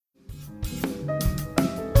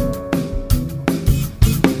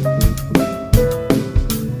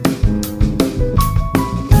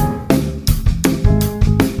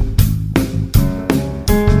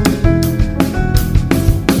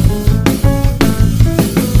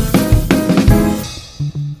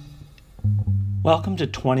Welcome to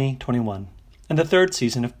 2021 and the third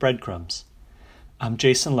season of Breadcrumbs. I'm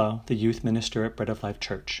Jason Lowe, the youth minister at Bread of Life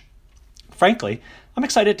Church. Frankly, I'm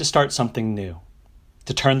excited to start something new,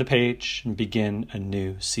 to turn the page and begin a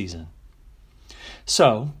new season.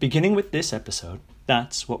 So, beginning with this episode,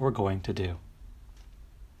 that's what we're going to do.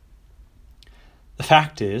 The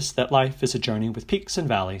fact is that life is a journey with peaks and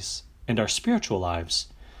valleys, and our spiritual lives,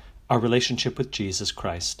 our relationship with Jesus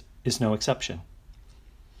Christ, is no exception.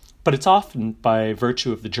 But it's often by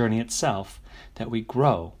virtue of the journey itself that we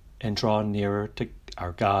grow and draw nearer to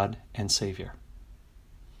our God and Savior.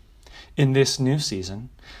 In this new season,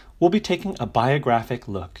 we'll be taking a biographic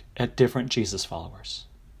look at different Jesus followers.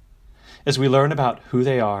 As we learn about who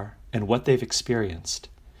they are and what they've experienced,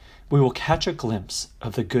 we will catch a glimpse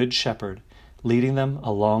of the Good Shepherd leading them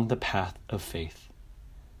along the path of faith.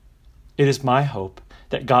 It is my hope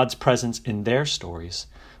that God's presence in their stories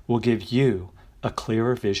will give you a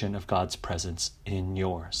clearer vision of God's presence in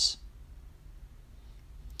yours.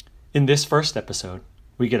 In this first episode,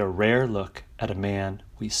 we get a rare look at a man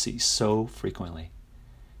we see so frequently,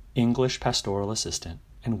 English pastoral assistant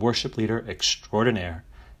and worship leader extraordinaire,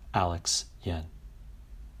 Alex Yen.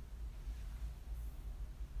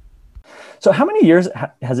 So how many years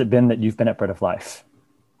has it been that you've been at Bread of Life?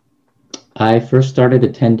 I first started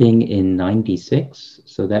attending in 96,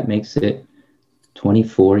 so that makes it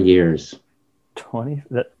 24 years. 20?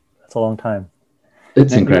 That's a long time.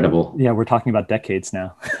 It's incredible. Yeah, we're talking about decades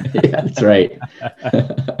now. Yeah, that's right.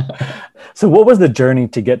 So what was the journey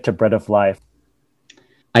to get to Bread of Life?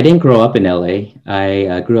 I didn't grow up in LA.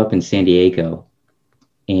 I grew up in San Diego.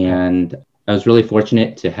 And I was really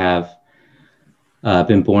fortunate to have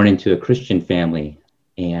been born into a Christian family.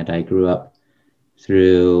 And I grew up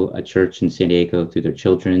through a church in San Diego through their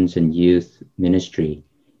children's and youth ministry.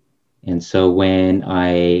 And so when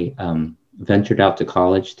I ventured out to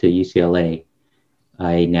college to UCLA,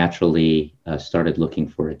 I naturally started looking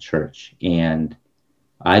for a church. And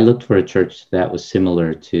I looked for a church that was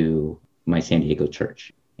similar to my San Diego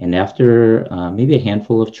church. And after maybe a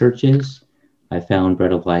handful of churches, I found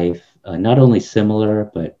Bread of Life not only similar,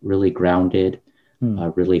 but really grounded,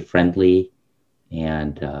 really friendly.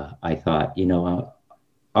 And I thought,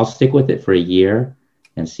 I'll stick with it for a year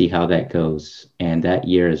and see how that goes. And that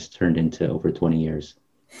year has turned into over 20 years.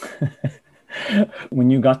 When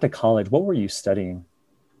you got to college, what were you studying?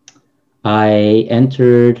 I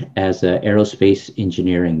entered as an aerospace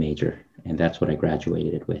engineering major, and that's what I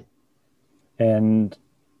graduated with. And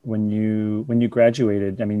when you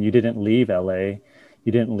graduated, you didn't leave LA,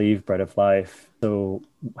 you didn't leave Bread of Life. So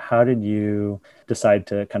how did you decide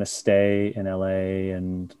to kind of stay in LA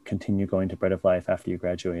and continue going to Bread of Life after you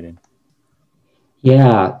graduated?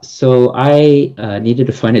 Yeah, so I needed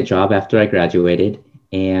to find a job after I graduated.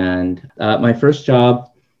 And my first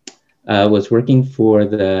job was working for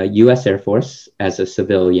the U.S. Air Force as a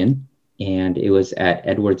civilian, and it was at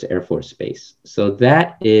Edwards Air Force Base. So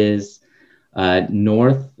that is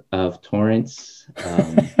north of Torrance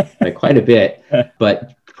by quite a bit,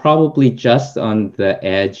 but probably just on the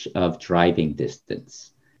edge of driving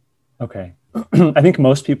distance. Okay. I think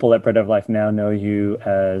most people at Bread of Life now know you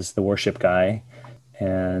as the worship guy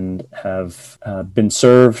and have been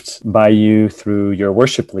served by you through your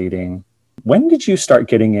worship leading. When did you start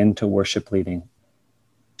getting into worship leading?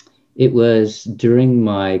 It was during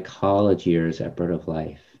my college years at Bread of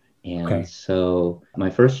Life. And so my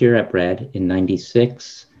first year at Bread in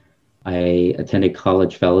 96, I attended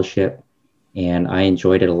college fellowship and I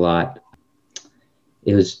enjoyed it a lot.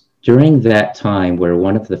 It was during that time where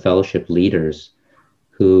one of the fellowship leaders,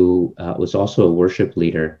 who was also a worship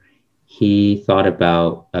leader, he thought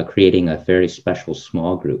about creating a very special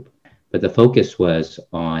small group, but the focus was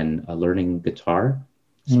on learning guitar,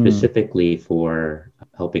 specifically for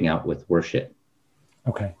helping out with worship.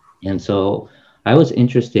 Okay. And so I was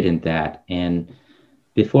interested in that. And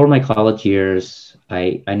before my college years,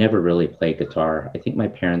 I never really played guitar. I think my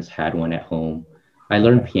parents had one at home. I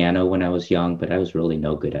learned piano when I was young, but I was really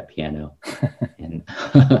no good at piano. And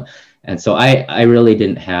and so I really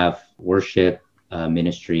didn't have worship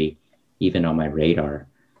ministry even on my radar.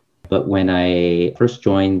 But when I first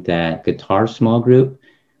joined that guitar small group,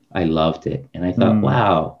 I loved it. And I thought,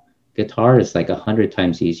 wow, guitar is like 100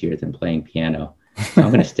 times easier than playing piano. So I'm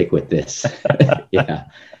going to stick with this. And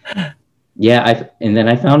then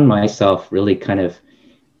I found myself really kind of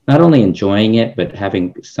not only enjoying it, but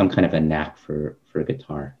having some kind of a knack for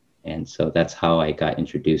guitar. And so that's how I got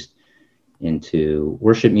introduced into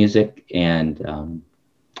worship music. And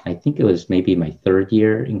I think it was maybe my third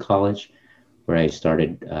year in college where I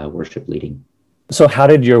started worship leading. So how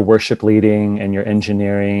did your worship leading and your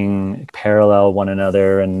engineering parallel one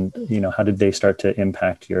another, and how did they start to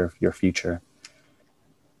impact your future?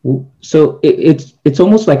 So it's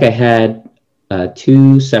almost like I had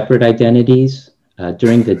two separate identities.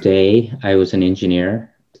 During the day, I was an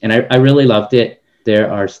engineer, and I really loved it.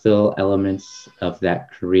 There are still elements of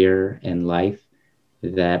that career and life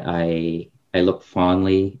that I look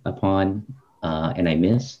fondly upon, and I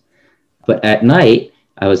miss. But at night,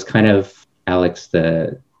 I was kind of Alex,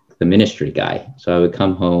 the ministry guy. So I would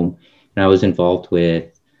come home, and I was involved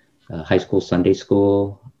with high school Sunday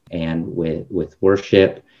school and with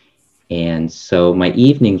worship. And so my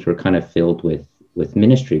evenings were kind of filled with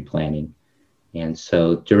ministry planning. And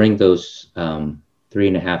so during those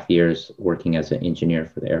 3.5 years working as an engineer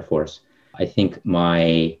for the Air Force, I think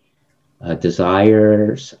my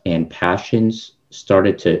desires and passions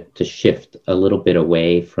started to shift a little bit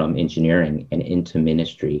away from engineering and into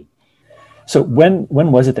ministry. So when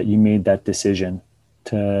was it that you made that decision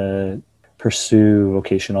to pursue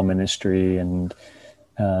vocational ministry and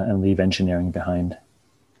leave engineering behind?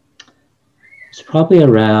 It's probably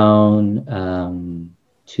around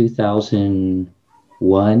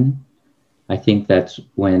 2001. I think that's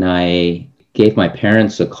when I gave my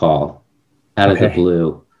parents a call out of the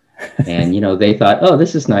blue. And, they thought, oh,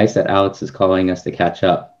 this is nice that Alex is calling us to catch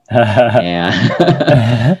up.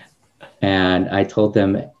 And, and I told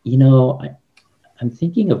them, I'm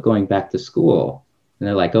thinking of going back to school. And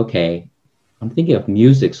they're like, okay, I'm thinking of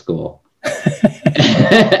music school.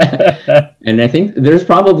 And I think there's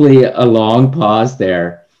probably a long pause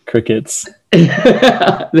there. Crickets.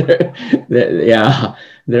 they're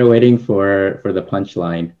waiting for the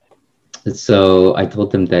punchline. So I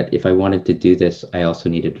told them that if I wanted to do this, I also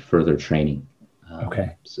needed further training.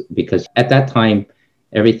 Because at that time,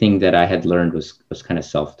 everything that I had learned was kind of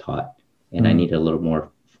self-taught, and I needed a little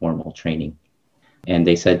more formal training. And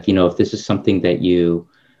they said, if this is something that you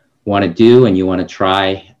want to do and you want to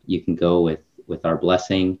try, you can go with our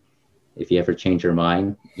blessing. If you ever change your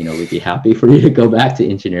mind, we'd be happy for you to go back to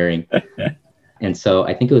engineering. And so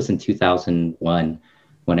I think it was in 2001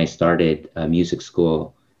 when I started music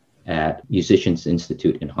school at Musicians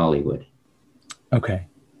Institute in Hollywood. Okay.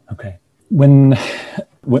 When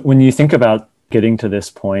you think about getting to this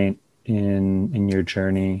point in your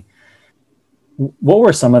journey, what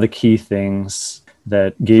were some of the key things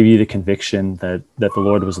that gave you the conviction that the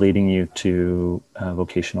Lord was leading you to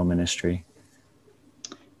vocational ministry?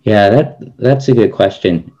 Yeah, that's a good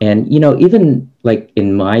question. And, even like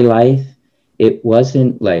in my life, it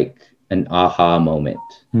wasn't like an aha moment.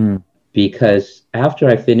 Because after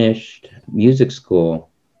I finished music school,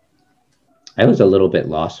 I was a little bit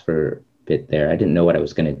lost for a bit there. I didn't know what I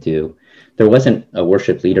was going to do. There wasn't a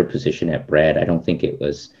worship leader position at Bread. I don't think it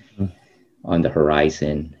was on the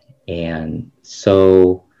horizon. And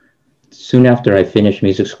so soon after I finished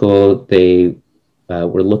music school, they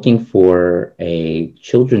were looking for a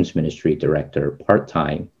children's ministry director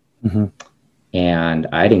part-time. And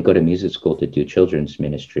I didn't go to music school to do children's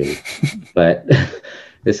ministry, but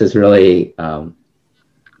this is really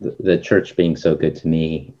the church being so good to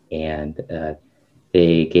me, and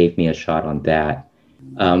they gave me a shot on that.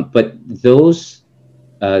 But those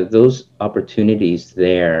opportunities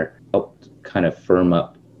there helped kind of firm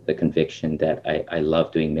up the conviction that I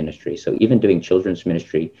love doing ministry. So even doing children's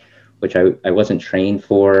ministry, which I wasn't trained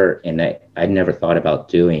for and I never thought about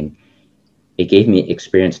doing, it gave me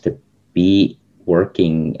experience to be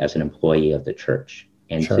working as an employee of the church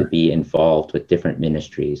and to be involved with different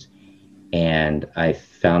ministries. And I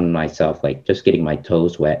found myself like just getting my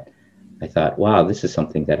toes wet. I thought, wow, this is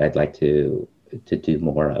something that I'd like to do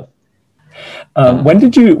more of. When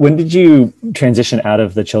did you transition out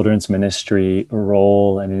of the children's ministry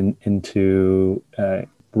role and into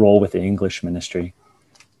role with the English ministry?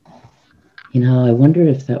 I wonder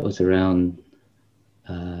if that was around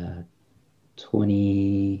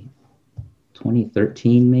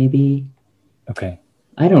 2013, maybe. Okay.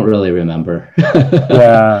 I don't really remember.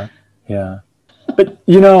 Yeah. But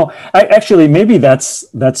I actually maybe that's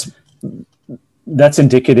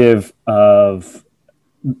indicative of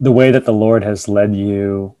the way that the Lord has led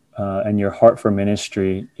you and your heart for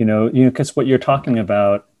ministry. Because what you're talking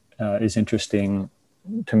about is interesting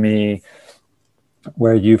to me,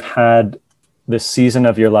 where you've had this season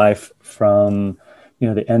of your life from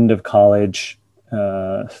the end of college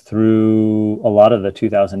through a lot of the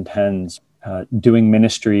 2010s, doing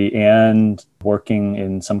ministry and working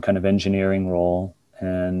in some kind of engineering role,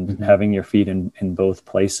 and having your feet in both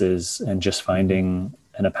places, and just finding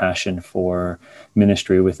a passion for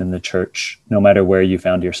ministry within the church, no matter where you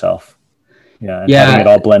found yourself. And having it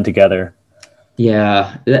all blend together.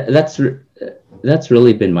 Yeah, that's that's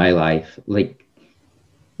really been my life. Like,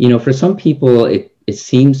 for some people, it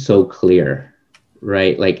seems so clear,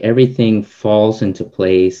 right? Like everything falls into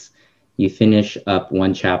place. You finish up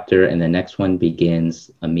one chapter and the next one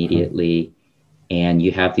begins immediately, and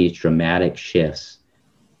you have these dramatic shifts.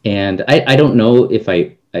 And I don't know if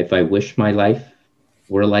I wish my life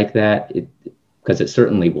were like that, because it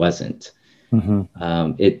certainly wasn't.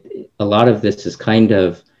 A lot of this is kind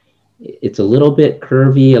of, it's a little bit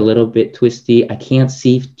curvy, a little bit twisty. I can't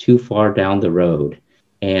see too far down the road.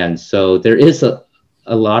 And so there is a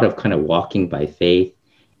lot of kind of walking by faith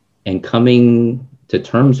and coming to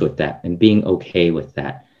terms with that and being okay with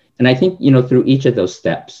that. And I think, through each of those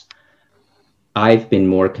steps, I've been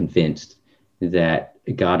more convinced that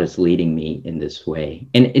God is leading me in this way.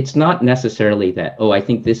 And it's not necessarily that, oh, I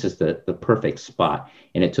think this is the perfect spot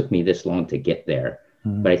and it took me this long to get there.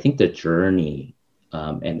 But I think the journey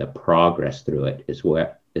and the progress through it is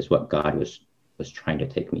what God was trying to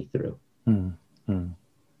take me through.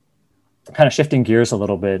 Kind of shifting gears a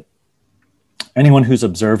little bit, anyone who's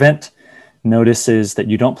observant notices that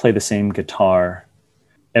you don't play the same guitar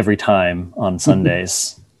every time on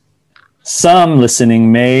Sundays. Some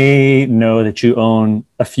listening may know that you own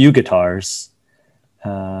a few guitars.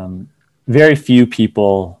 Very few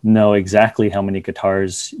people know exactly how many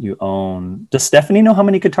guitars you own. Does Stephanie know how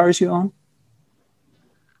many guitars you own?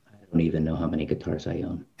 I don't even know how many guitars I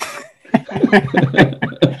own.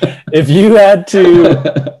 If you had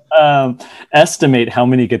to estimate how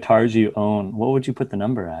many guitars you own, what would you put the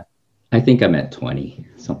number at? I think I'm at 20,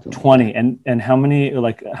 something 20. Like and how many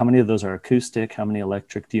of those are acoustic? How many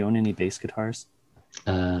electric? Do you own any bass guitars?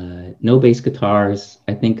 No bass guitars.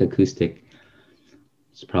 I think acoustic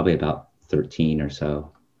is probably about 13 or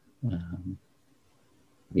so.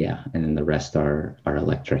 Yeah, and then the rest are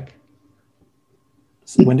electric.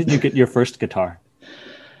 So when did you get your first guitar?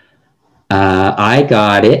 I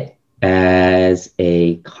got it as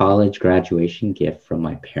a college graduation gift from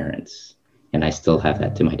my parents, and I still have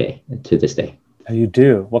that to this day. Oh, you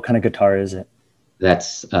do? What kind of guitar is it?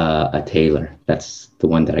 That's a Taylor. That's the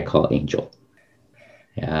one that I call Angel.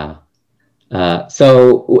 Yeah.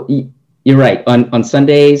 So you're right. On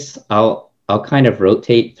Sundays, I'll kind of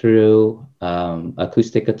rotate through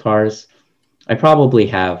acoustic guitars. I probably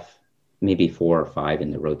have maybe 4 or 5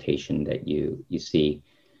 in the rotation that you see.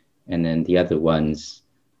 And then the other ones,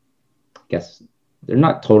 I guess they're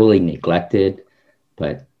not totally neglected,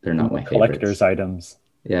 but they're not my favorites. Collector's items.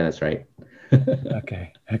 Yeah, that's right.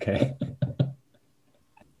 Okay.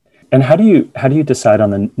 And how do you decide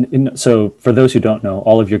on so for those who don't know,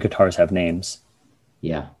 all of your guitars have names.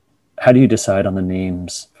 Yeah. How do you decide on the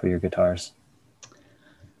names for your guitars?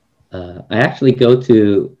 I actually go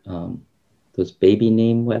to those baby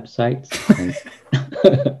name websites,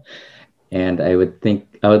 and I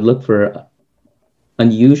would look for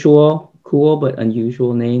cool but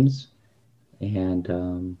unusual names,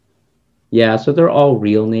 and so they're all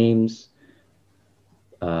real names.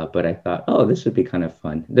 But I thought, oh, this would be kind of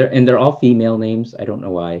fun. They're all female names. I don't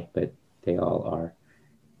know why, but they all are.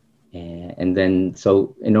 And then,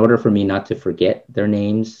 so in order for me not to forget their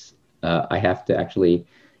names, I have to actually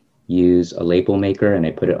use a label maker, and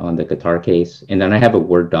I put it on the guitar case. And then I have a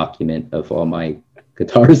Word document of all my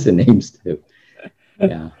guitars and names too.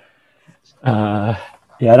 Yeah. I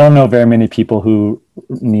don't know very many people who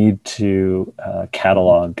need to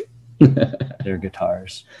catalog their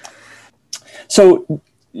guitars. So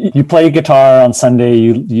you play guitar on Sunday.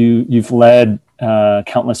 You've led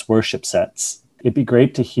countless worship sets. It'd be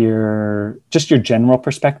great to hear just your general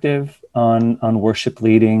perspective on worship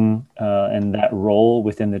leading and that role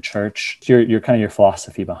within the church. Your kind of your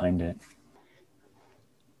philosophy behind it.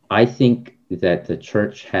 I think that the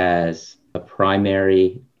church has a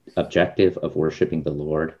primary objective of worshiping the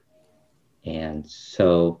Lord, and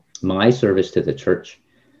so my service to the church,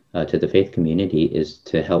 to the faith community, is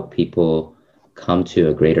to help people come to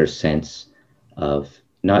a greater sense of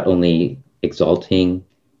not only exalting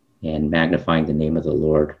and magnifying the name of the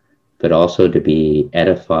Lord, but also to be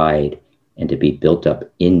edified and to be built up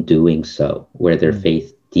in doing so, where their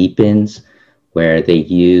faith deepens, where they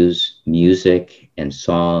use music and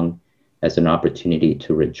song as an opportunity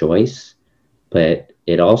to rejoice. But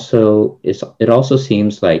it also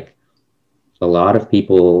seems like a lot of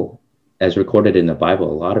people, as recorded in the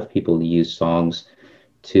Bible, a lot of people use songs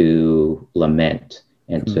to lament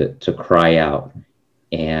and to cry out,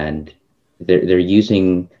 and they're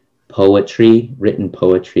using written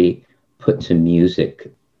poetry put to music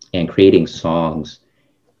and creating songs,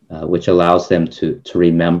 which allows them to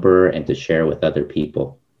remember and to share with other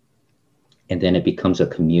people. And then it becomes a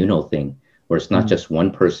communal thing where it's not just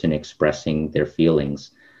one person expressing their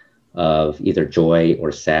feelings, of either joy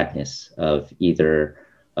or sadness, of either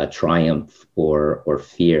a triumph or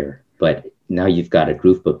fear. But now you've got a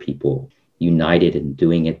group of people united and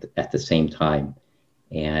doing it at the same time.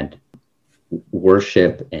 And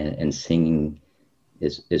worship and singing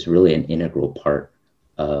is really an integral part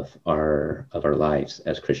of our lives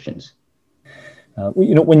as Christians.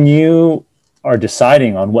 When you are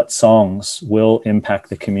deciding on what songs will impact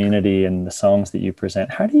the community and the songs that you present,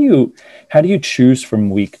 how do you choose from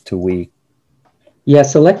week to week? Yeah,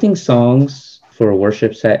 selecting songs for a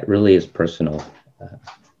worship set really is personal.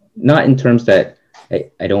 Not in terms that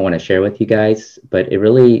I don't want to share with you guys, but it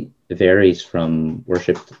really varies from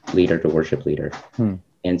worship leader to worship leader.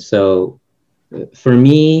 And so for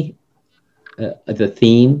me, the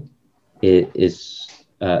theme is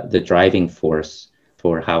the driving force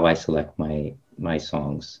for how I select my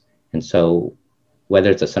songs. And so whether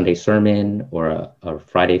it's a Sunday sermon or a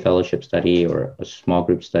Friday fellowship study or a small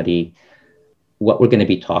group study, what we're going to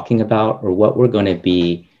be talking about or what we're going to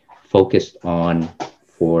be focused on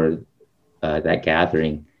for that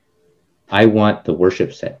gathering, I want the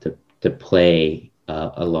worship set to play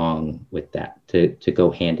along with that, to go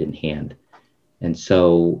hand in hand. And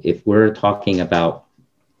so if we're talking about,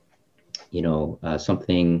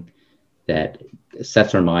 something that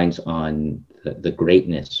sets our minds on the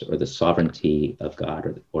greatness or the sovereignty of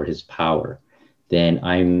God or his power, then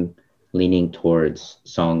I'm leaning towards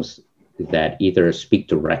songs that either speak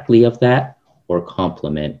directly of that or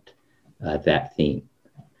complement that theme.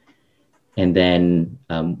 And then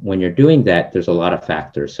when you're doing that, there's a lot of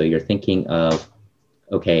factors. So you're thinking of,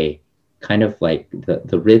 okay, kind of like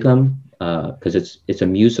the rhythm, because it's a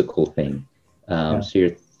musical thing. So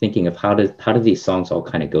you're thinking of how do these songs all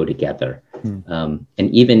kind of go together? And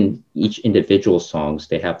even each individual songs,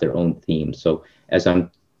 they have their own theme. So as I'm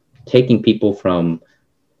taking people from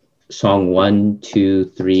song 1, 2,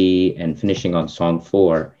 3, and finishing on song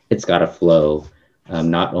 4, it's got to flow,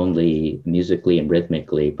 not only musically and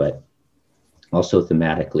rhythmically, but also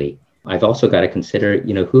thematically. I've also got to consider,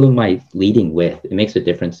 who am I leading with? It makes a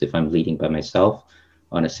difference if I'm leading by myself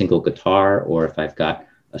on a single guitar, or if I've got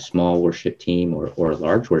a small worship team or a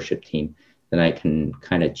large worship team, then I can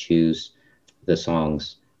kind of choose the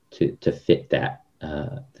songs to fit that,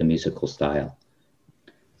 the musical style.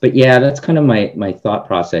 But yeah, that's kind of my thought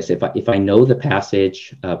process. If I know the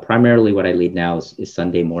passage, primarily what I lead now is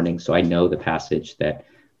Sunday morning. So I know the passage that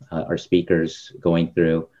our speaker's going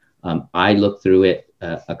through. I look through it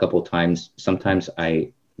a couple of times. Sometimes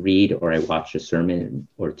I read or I watch a sermon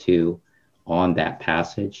or two on that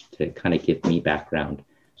passage to kind of give me background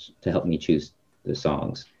to help me choose the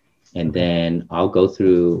songs. And then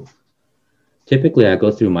typically I go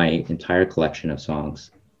through my entire collection of songs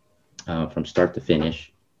from start to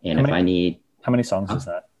finish. And how many songs is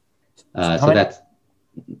that? That's,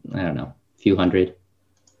 I don't know, a few hundred.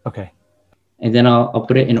 Okay. And then I'll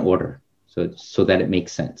put it in order. So that it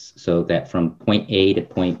makes sense. So that from point A to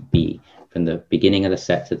point B, from the beginning of the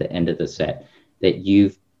set to the end of the set,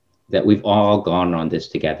 that we've all gone on this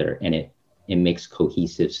together, and it makes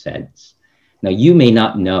cohesive sense. Now you may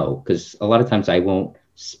not know, because a lot of times I won't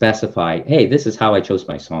specify, hey, this is how I chose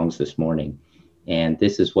my songs this morning, and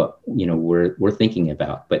this is what we're thinking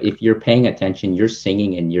about. But if you're paying attention, you're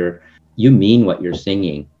singing, and you mean what you're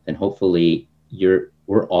singing, then hopefully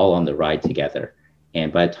we're all on the ride together.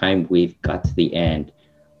 And by the time we've got to the end,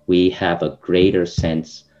 we have a greater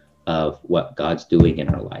sense of what God's doing in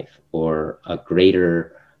our life, or a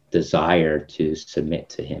greater desire to submit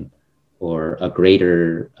to him, or a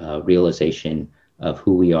greater realization of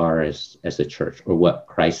who we are as a church, or what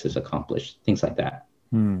Christ has accomplished, things like that.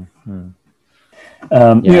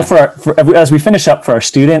 As we finish up for our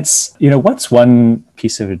students, what's one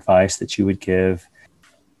piece of advice that you would give?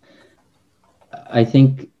 I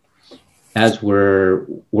think as we're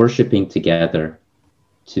worshiping together,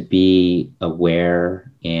 to be aware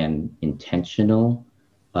and intentional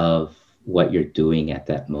of what you're doing at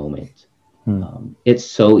that moment. It's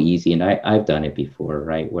so easy, and I've done it before,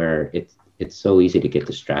 right? Where it's so easy to get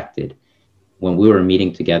distracted. When we were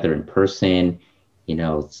meeting together in person,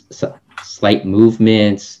 slight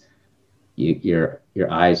movements, your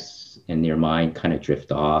eyes and your mind kind of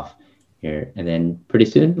drift off here, and then pretty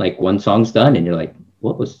soon, like one song's done, and you're like,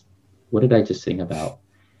 what did I just sing about?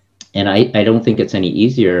 And I don't think it's any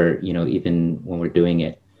easier, even when we're doing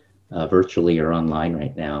it virtually or online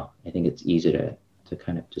right now. I think it's easy to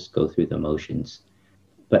kind of just go through the motions.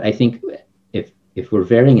 But I think if we're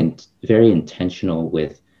very intentional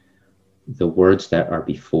with the words that are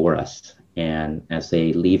before us, and as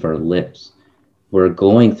they leave our lips, we're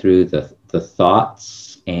going through the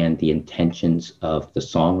thoughts and the intentions of the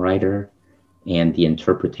songwriter and the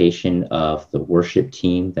interpretation of the worship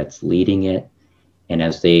team that's leading it. And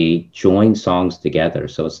as they join songs together,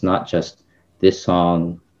 so it's not just this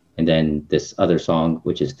song and then this other song,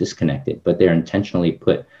 which is disconnected, but they're intentionally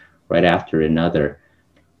put right after another.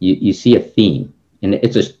 You see a theme, and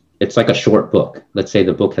it's like a short book. Let's say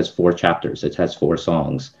the book has 4 chapters, it has 4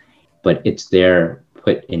 songs, but it's there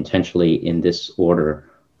put intentionally in this order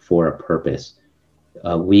for a purpose.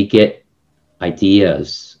 We get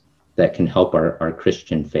ideas that can help our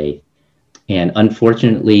Christian faith. And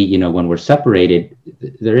unfortunately, when we're separated,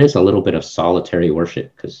 there is a little bit of solitary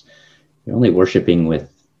worship because you're only worshiping with,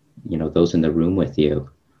 those in the room with you,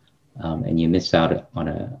 and you miss out on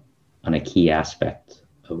a key aspect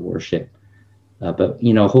of worship. But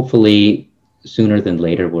hopefully, sooner than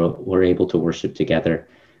later, we're able to worship together.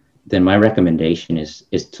 Then my recommendation is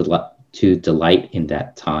to delight in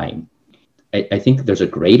that time. I think there's a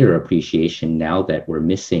greater appreciation now that we're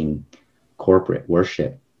missing corporate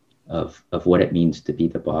worship of what it means to be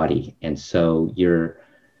the body. And so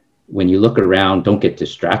when you look around, don't get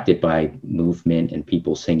distracted by movement and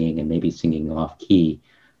people singing and maybe singing off key,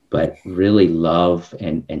 but really love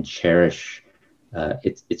and cherish.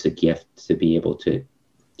 It's a gift to be able to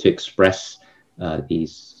express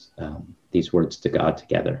these words to God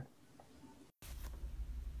together.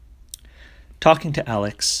 Talking to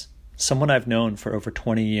Alex, someone I've known for over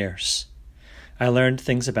 20 years, I learned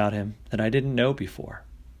things about him that I didn't know before.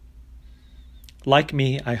 Like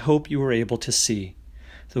me, I hope you were able to see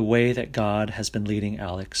the way that God has been leading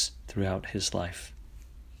Alex throughout his life.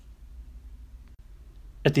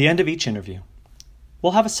 At the end of each interview,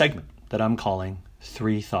 we'll have a segment that I'm calling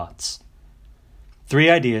 3 Thoughts. 3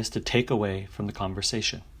 ideas to take away from the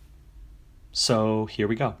conversation. So here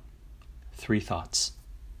we go. 3 thoughts.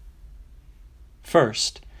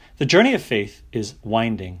 First, the journey of faith is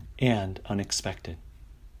winding and unexpected.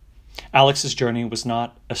 Alex's journey was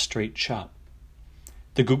not a straight shot.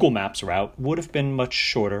 The Google Maps route would have been much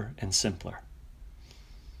shorter and simpler.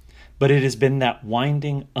 But it has been that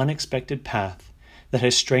winding, unexpected path that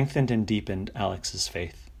has strengthened and deepened Alex's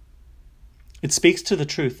faith. It speaks to the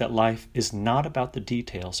truth that life is not about the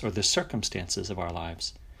details or the circumstances of our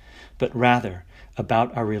lives, but rather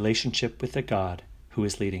about our relationship with the God who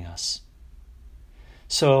is leading us.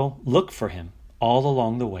 So look for him all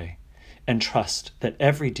along the way and trust that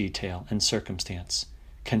every detail and circumstance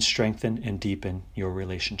can strengthen and deepen your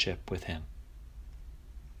relationship with him.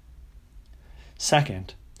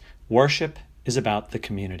 Second, worship is about the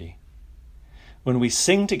community. When we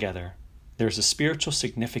sing together, there's a spiritual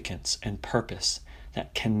significance and purpose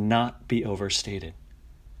that cannot be overstated.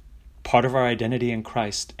 Part of our identity in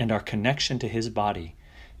Christ and our connection to his body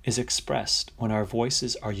is expressed when our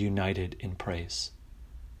voices are united in praise.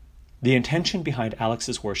 The intention behind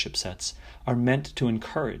Alex's worship sets are meant to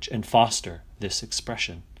encourage and foster this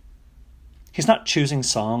expression. He's not choosing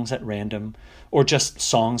songs at random or just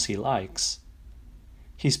songs he likes.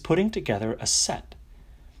 He's putting together a set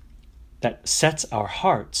that sets our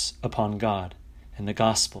hearts upon God and the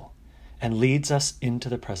gospel and leads us into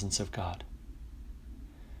the presence of God.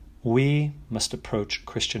 We must approach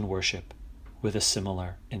Christian worship with a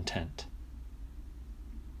similar intent.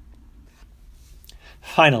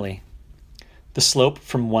 Finally, the slope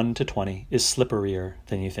from 1 to 20 is slipperier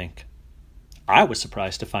than you think. I was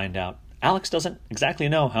surprised to find out Alex doesn't exactly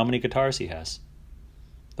know how many guitars he has.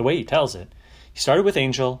 The way he tells it, he started with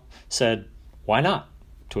Angel, said, "Why not?"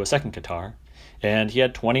 to a second guitar, and he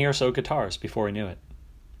had 20 or so guitars before he knew it.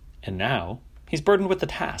 And now, he's burdened with the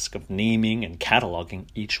task of naming and cataloging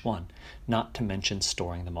each one, not to mention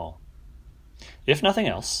storing them all. If nothing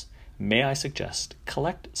else, may I suggest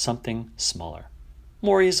collect something smaller,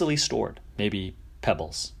 more easily stored, maybe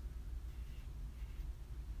pebbles.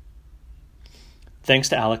 Thanks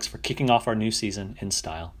to Alex for kicking off our new season in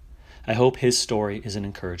style. I hope his story is an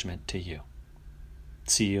encouragement to you.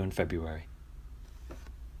 See you in February.